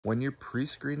When you're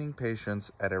pre-screening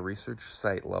patients at a research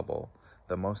site level,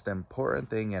 the most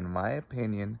important thing, in my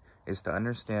opinion, is to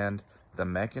understand the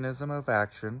mechanism of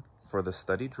action for the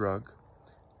study drug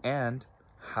and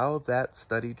how that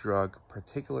study drug,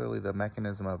 particularly the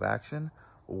mechanism of action,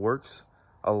 works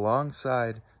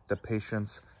alongside the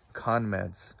patient's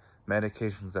conmeds,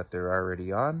 medications that they're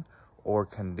already on, or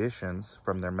conditions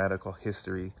from their medical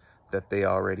history that they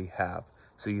already have.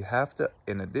 So you have to,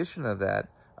 in addition to that,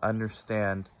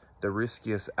 understand the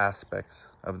riskiest aspects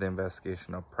of the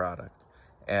investigational product.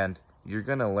 And you're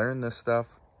going to learn this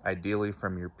stuff ideally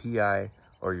from your PI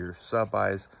or your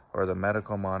sub-Is or the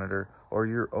medical monitor or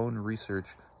your own research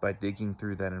by digging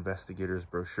through that investigator's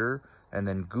brochure and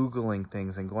then Googling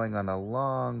things and going on a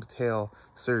long tail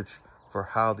search for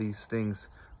how these things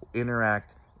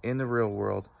interact in the real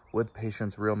world with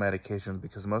patients' real medications,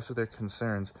 because most of their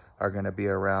concerns are going to be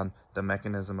around the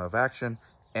mechanism of action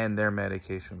and their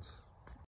medications.